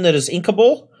action that is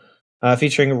inkable,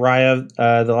 featuring Raya,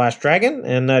 the Last Dragon,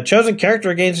 and chosen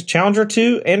character gains a challenger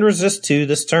 2 and resist 2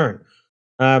 this turn.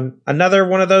 Another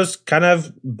one of those kind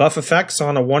of buff effects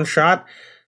on a one-shot.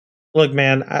 Look,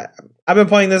 man, I've been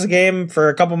playing this game for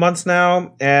a couple months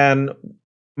now, and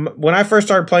when I first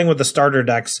started playing with the starter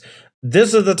decks,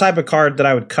 this is the type of card that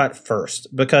I would cut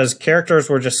first because characters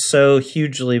were just so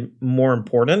hugely more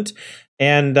important.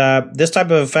 And this type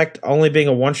of effect only being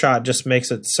a one-shot just makes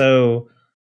it so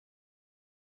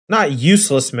not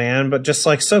useless, man, but just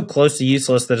like so close to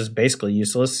useless that it's basically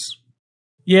useless.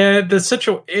 Yeah,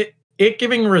 it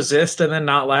giving resist and then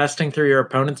not lasting through your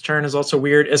opponent's turn is also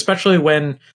weird, especially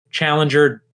when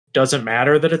Challenger doesn't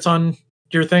matter that it's on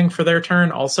your thing for their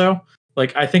turn also.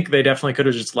 Like, I think they definitely could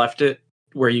have just left it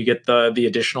where you get the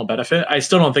additional benefit. I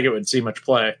still don't think it would see much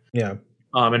play. Yeah.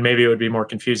 And maybe it would be more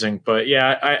confusing. But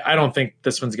yeah, I don't think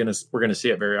this one's we're gonna see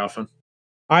it very often.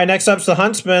 All right, next up's the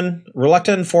Huntsman,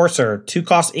 Reluctant Enforcer,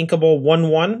 2-cost inkable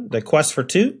 1/1, the quest for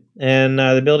 2, and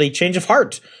the ability Change of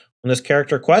Heart. When this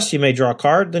character quests, you may draw a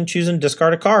card, then choose and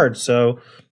discard a card. So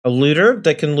a looter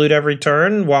that can loot every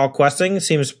turn while questing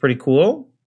seems pretty cool.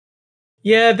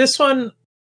 Yeah, this one,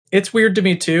 it's weird to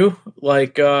me too.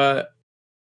 Like, how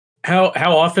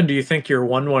often do you think your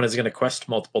 1/1 is going to quest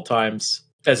multiple times?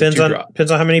 Depends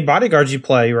on how many bodyguards you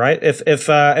play, right? If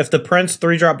the Prince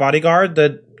 3-drop bodyguard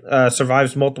that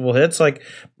survives multiple hits, like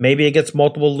maybe it gets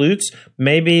multiple loots.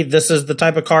 Maybe this is the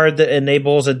type of card that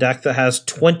enables a deck that has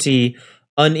 20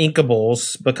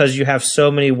 uninkables because you have so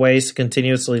many ways to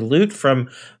continuously loot, from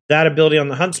that ability on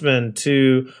the Huntsman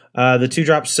to the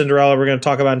 2-drop Cinderella we're going to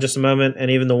talk about in just a moment,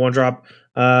 and even the 1-drop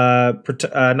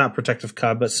not Protective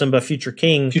Cub, but Simba Future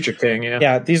King.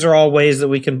 Yeah, these are all ways that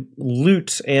we can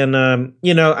loot. And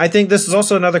I think this is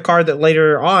also another card that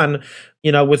later on,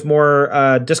 with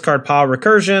more discard pile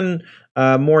recursion,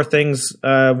 more things,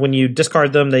 when you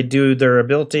discard them, they do their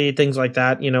ability, things like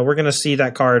that. We're going to see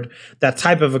that card, that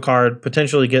type of a card,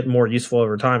 potentially get more useful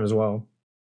over time as well.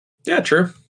 Yeah,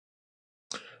 true.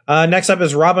 Next up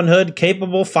is Robin Hood,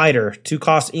 Capable Fighter,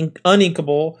 2-cost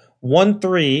uninkable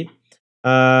 1/3.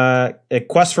 It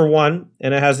quests for 1,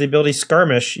 and it has the ability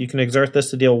Skirmish. You can exert this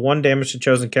to deal 1 damage to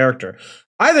chosen character.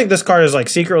 I think this card is like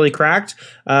secretly cracked.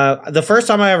 The first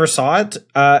time I ever saw it,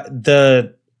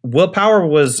 the willpower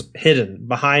was hidden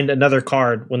behind another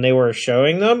card when they were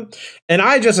showing them, and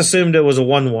I just assumed it was a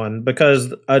 1/1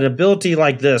 because an ability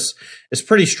like this is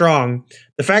pretty strong.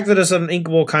 The fact that it's an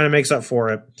inkable kind of makes up for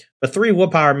it. But 3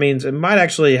 willpower means it might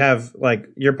actually have, like,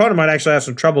 your opponent might actually have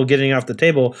some trouble getting off the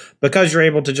table because you're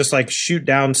able to just like shoot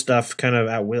down stuff kind of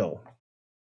at will.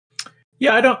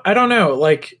 Yeah, I don't know.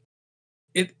 Like,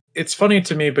 it's funny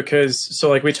to me because, so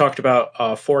like we talked about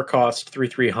 4-cost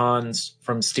 3/3 Hans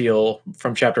from Steel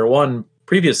from Chapter 1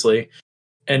 previously.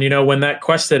 And when that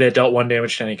quested, it dealt 1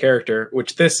 damage to any character,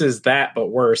 which this is that,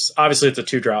 but worse. Obviously it's a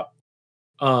 2-drop.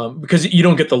 Because you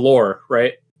don't get the lore,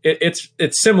 right? It's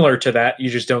similar to that, you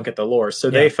just don't get the lore.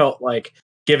 So they felt like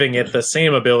giving it the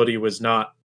same ability was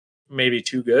not maybe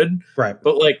too good. Right.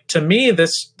 But like to me,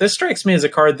 this strikes me as a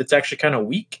card that's actually kind of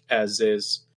weak as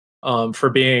is, for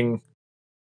being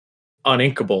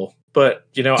uninkable. But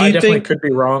I definitely could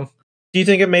be wrong. Do you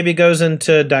think it maybe goes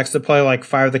into decks that play like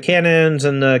Fire the Cannons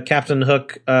and the Captain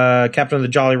Hook, Captain of the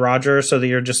Jolly Roger, so that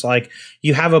you're just like,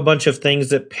 you have a bunch of things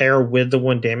that pair with the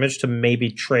 1 damage to maybe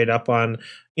trade up on,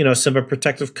 Simba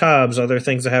Protective Cubs, other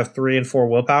things that have 3 and 4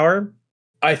 willpower?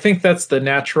 I think that's the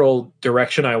natural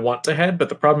direction I want to head, but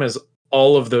the problem is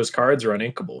all of those cards are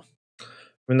uninkable. I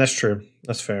mean, that's true.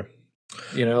 That's fair.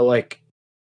 Like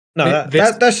no,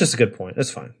 that's just a good point.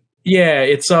 It's fine. Yeah,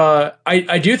 it's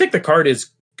I do think the card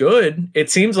is good.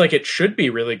 It seems like it should be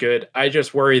really good. I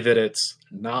just worry that it's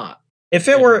not. If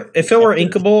it were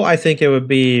inkable, I think it would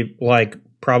be like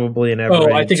probably an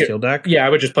every steel deck. Yeah, I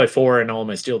would just play 4 in all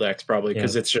my steel decks probably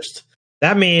because it's just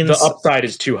that means the upside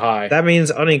is too high. That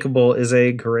means uninkable is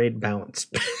a great balance.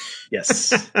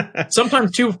 Yes,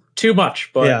 sometimes too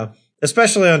much, but yeah,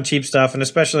 especially on cheap stuff and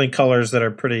especially in colors that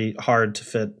are pretty hard to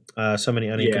fit. So many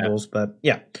uninkables, but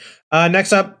yeah.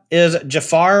 Next up is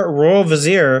Jafar Royal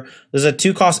Vizier. There's a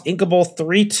 2-cost inkable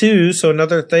 3/2, so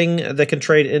another thing that can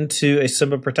trade into a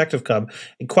Simba Protective Cub.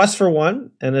 In quest for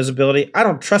 1, and his ability, I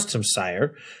don't trust him,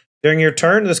 sire. During your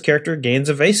turn, this character gains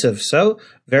evasive. So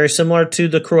very similar to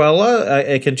the Cruella,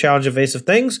 it can challenge evasive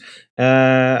things.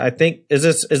 I think is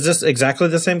this exactly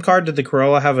the same card? Did the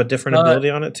Cruella have a different ability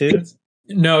on it too?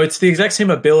 No, it's the exact same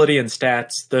ability and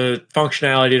stats. The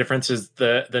functionality difference is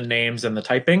the names and the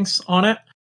typings on it,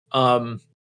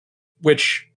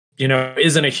 which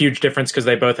isn't a huge difference because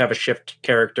they both have a shift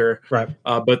character. Right.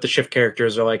 Both the shift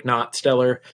characters are like not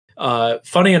stellar.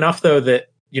 Funny enough, though, that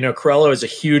Cruella is a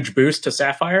huge boost to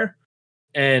Sapphire,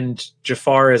 and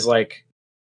Jafar is like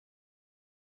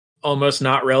almost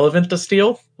not relevant to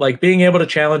Steel. Like being able to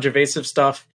challenge evasive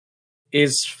stuff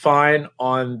is fine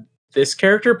on this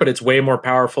character, but it's way more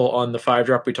powerful on the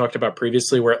 5-drop we talked about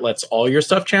previously, where it lets all your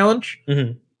stuff challenge.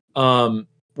 Mm-hmm.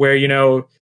 Where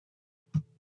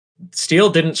Steel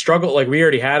didn't struggle. Like we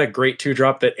already had a great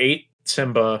 2-drop that ate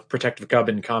Simba Protective Cub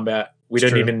in combat. We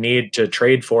didn't even need to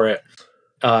trade for it.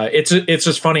 It's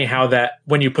just funny how that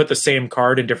when you put the same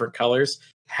card in different colors,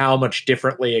 how much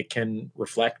differently it can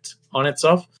reflect on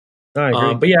itself. I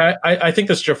agree. But yeah, I think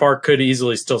this Jafar could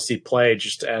easily still see play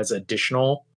just as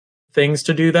additional things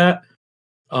to do that.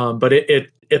 But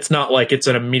it's not like it's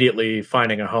an immediately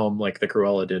finding a home like the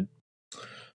Cruella did.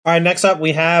 All right, next up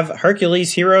we have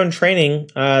Hercules Hero in Training.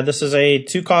 This is a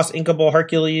 2-cost inkable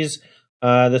Hercules.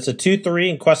 That's a 2/3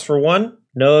 in quest for 1.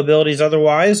 No abilities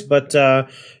otherwise, but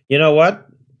you know what?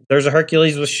 There's a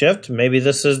Hercules with shift. Maybe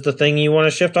this is the thing you want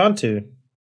to shift onto.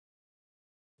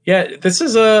 Yeah, this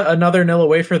is another Nilla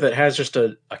wafer that has just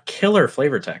a killer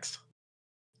flavor text.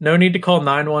 No need to call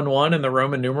 911 in the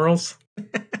Roman numerals.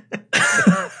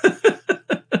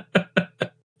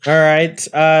 All right.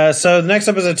 So next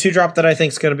up is a 2-drop that I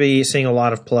think is going to be seeing a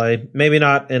lot of play. Maybe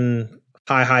not in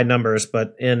high numbers,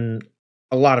 but in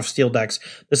a lot of steel decks.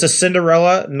 This is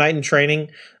Cinderella, Knight in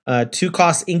Training.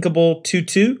 2-cost inkable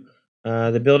 2/2.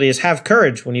 The ability is Have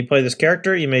Courage. When you play this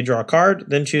character, you may draw a card,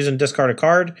 then choose and discard a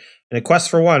card. And a quest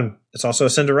for 1. It's also a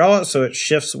Cinderella, so it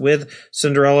shifts with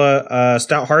Cinderella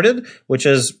Stout-Hearted, which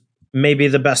is maybe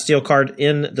the best steel card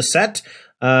in the set.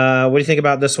 What do you think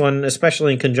about this one,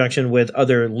 especially in conjunction with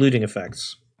other looting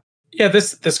effects? Yeah,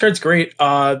 this card's great.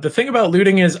 The thing about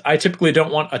looting is I typically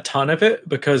don't want a ton of it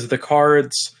because the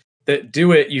cards that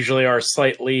do it usually are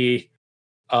slightly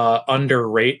under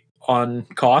rate on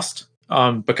cost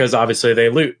because obviously they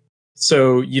loot.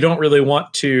 So you don't really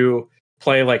want to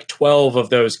play like 12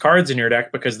 of those cards in your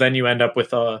deck because then you end up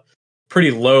with a pretty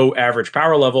low average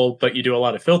power level, but you do a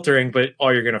lot of filtering, but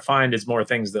all you're going to find is more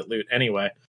things that loot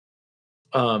anyway.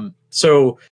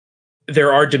 So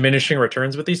there are diminishing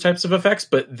returns with these types of effects,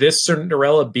 but this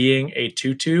Cinderella being a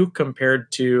 2/2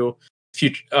 compared to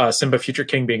Simba Future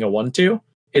King being a 1/2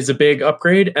 is a big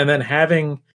upgrade. And then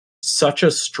having such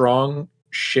a strong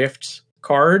shift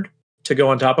card to go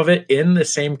on top of it in the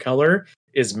same color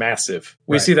is massive.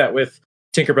 We see that with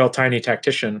Tinkerbell Tiny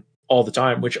Tactician all the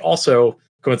time, which also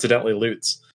coincidentally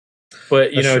loots.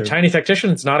 But, Tiny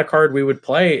Tactician's not a card we would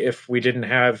play if we didn't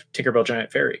have Tinkerbell Giant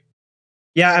Fairy.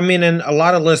 Yeah, I mean, and a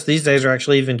lot of lists these days are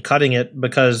actually even cutting it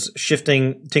because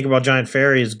shifting Tinkerbell Giant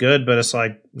Fairy is good, but it's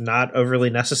like not overly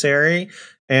necessary.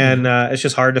 And it's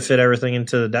just hard to fit everything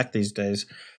into the deck these days.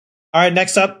 All right,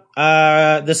 next up,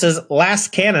 this is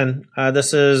Last Cannon.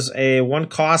 This is a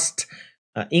 1-cost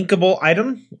inkable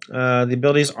item. The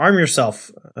ability is Arm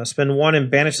Yourself. Spend 1 and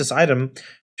banish this item.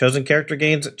 Chosen character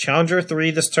gains Challenger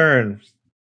 3 this turn.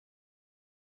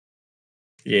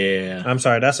 Yeah. I'm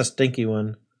sorry, that's a stinky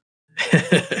one.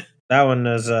 That one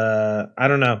is I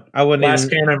don't know. I wouldn't Last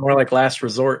even. canon, more like last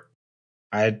resort.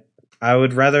 I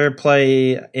would rather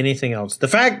play anything else.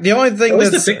 The only thing At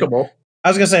least that's it's inkable. I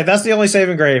was gonna say that's the only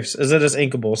saving grace is it is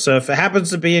inkable. So if it happens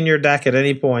to be in your deck at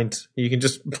any point, you can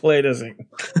just play it as ink.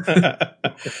 All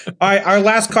right, our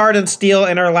last card in Steel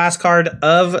and our last card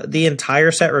of the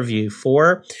entire set review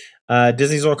for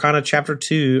Disney's Lorcana Chapter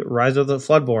 2, Rise of the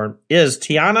Floodborn, is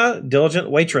Tiana,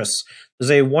 Diligent Waitress. This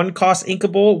is a 1-cost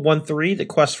inkable 1/3 that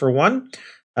quests for 1.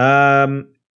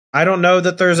 I don't know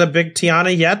that there's a big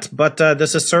Tiana yet, but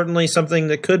this is certainly something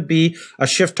that could be a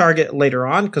shift target later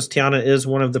on because Tiana is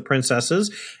one of the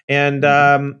princesses. And,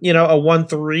 you know, a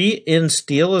 1/3 in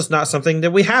Steel is not something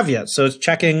that we have yet. So it's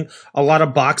checking a lot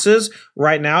of boxes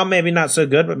right now. Maybe not so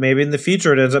good, but maybe in the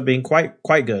future it ends up being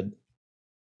quite good.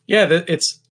 Yeah,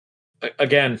 it's,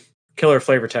 again, killer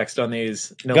flavor text on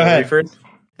these Go ahead. Reefers.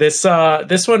 This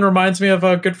one reminds me of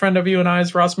a good friend of you and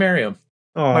I's, Ross Merriam.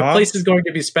 Aww. My place is going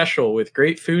to be special with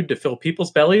great food to fill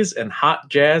people's bellies and hot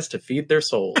jazz to feed their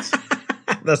souls.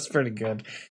 That's pretty good.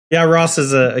 Yeah, Ross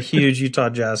is a huge Utah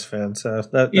Jazz fan, so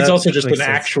he's also just an sense.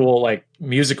 actual like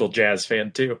musical jazz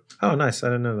fan too. Oh, nice! I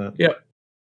didn't know that. Yep.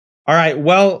 All right.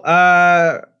 Well,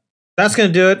 that's going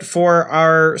to do it for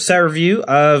our set review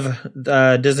of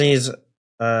Disney's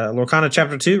Lorcana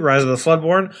Chapter 2, Rise of the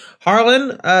Floodborn.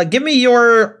 Harlan, give me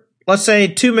your, let's say,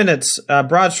 2 minutes,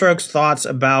 broad strokes thoughts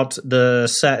about the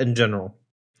set in general.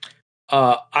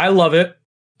 I love it.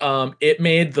 It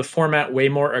made the format way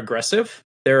more aggressive.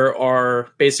 There are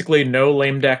basically no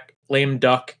lame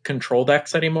duck control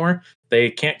decks anymore. They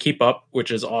can't keep up,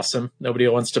 which is awesome. Nobody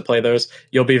wants to play those.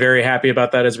 You'll be very happy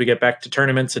about that as we get back to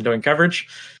tournaments and doing coverage.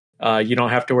 You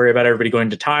don't have to worry about everybody going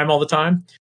to time all the time.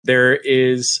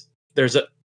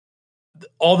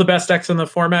 All the best decks in the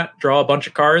format draw a bunch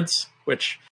of cards,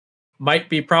 which might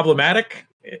be problematic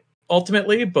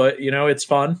ultimately, but you know, it's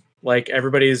fun. Like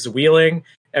everybody's wheeling,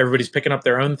 everybody's picking up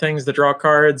their own things to draw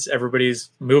cards, everybody's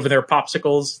moving their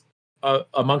popsicles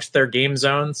amongst their game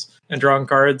zones and drawing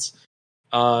cards.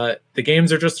 The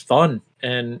games are just fun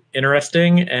and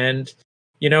interesting, and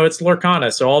you know, it's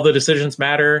Lorcana, so all the decisions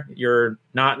matter. You're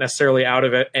not necessarily out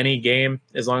of any game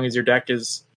as long as your deck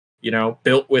is, you know,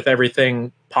 built with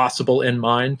everything possible in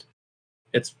mind.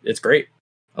 It's great.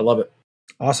 I love it.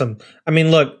 Awesome. I mean,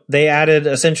 look, they added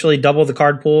essentially double the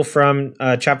card pool from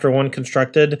Chapter 1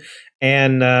 Constructed,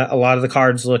 and a lot of the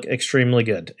cards look extremely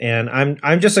good. And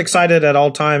I'm just excited at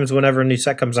all times whenever a new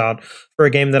set comes out for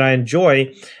a game that I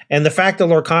enjoy. And the fact that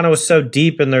Lorcana was so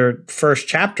deep in their first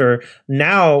chapter,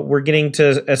 now we're getting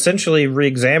to essentially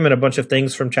re-examine a bunch of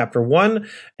things from Chapter 1,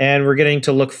 and we're getting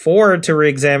to look forward to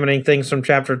re-examining things from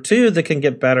Chapter 2 that can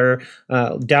get better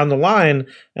down the line.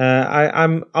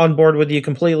 I'm on board with you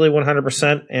completely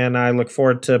 100%, and I look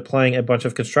forward to playing a bunch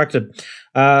of Constructed.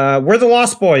 We're the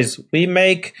Lost Boys. We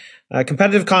make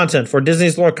competitive content for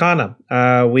Disney's Lorcana.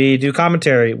 We do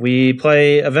commentary. We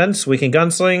play events. We can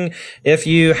gunsling. If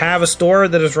you have a store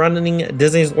that is running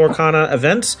Disney's Lorcana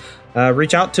events,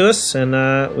 reach out to us, and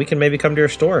we can maybe come to your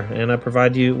store and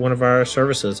provide you one of our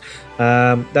services.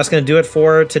 That's going to do it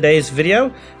for today's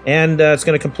video, and it's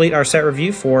going to complete our set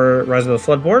review for Rise of the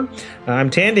Floodborn. I'm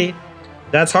Tandy.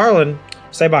 That's Harlan.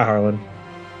 Say bye, Harlan.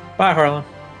 Bye, Harlan.